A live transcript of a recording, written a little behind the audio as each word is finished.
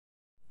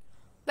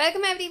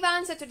Welcome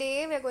everyone. So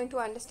today we are going to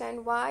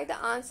understand why the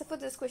answer for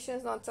this question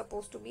is not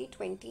supposed to be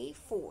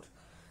 24.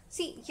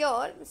 See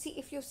here,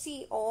 if you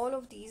see all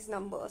of these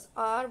numbers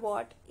are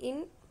what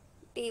in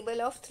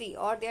table of 3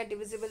 or they are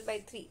divisible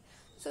by 3.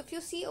 So if you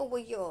see over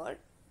here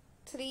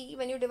 3,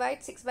 when you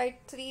divide 6 by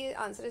 3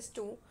 the answer is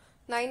 2,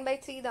 9 by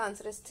 3 the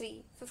answer is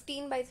 3,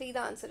 15 by 3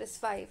 the answer is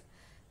 5,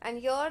 and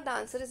here the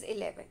answer is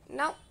 11.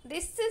 Now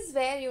this is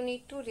where you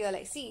need to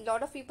realize. See, a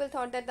lot of people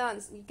thought that the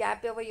answer,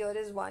 gap over here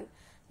is 1,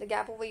 the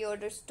gap over here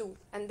is 2,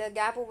 and the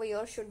gap over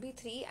here should be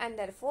 3, and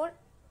therefore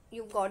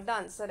you got the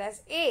answer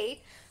as 8.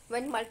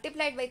 When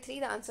multiplied by 3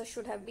 the answer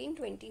should have been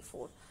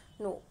 24.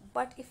 No,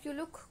 but if you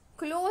look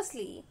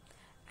closely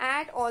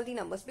at all the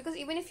numbers, because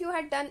even if you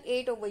had done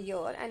 8 over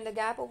here and the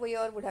gap over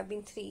here would have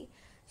been 3,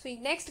 so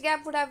next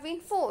gap would have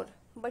been 4,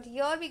 but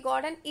here we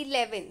got an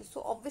 11,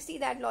 so obviously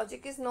that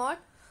logic is not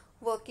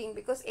working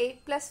because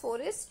 8 plus 4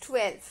 is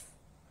 12.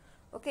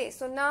 Okay,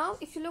 so now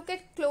if you look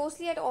at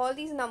closely at all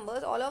these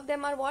numbers, all of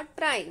them are what?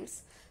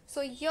 Primes. So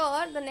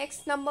here the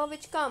next number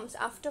which comes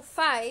after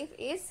 5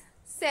 is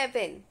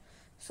 7.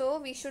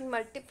 So we should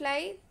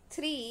multiply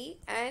 3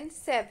 and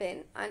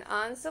 7, and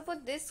answer for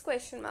this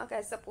question mark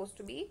is supposed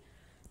to be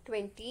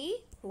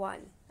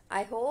 21.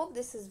 I hope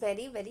this is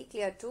very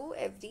clear to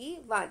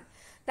everyone.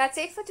 That's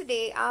it for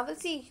today. I will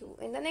see you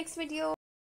in the next video.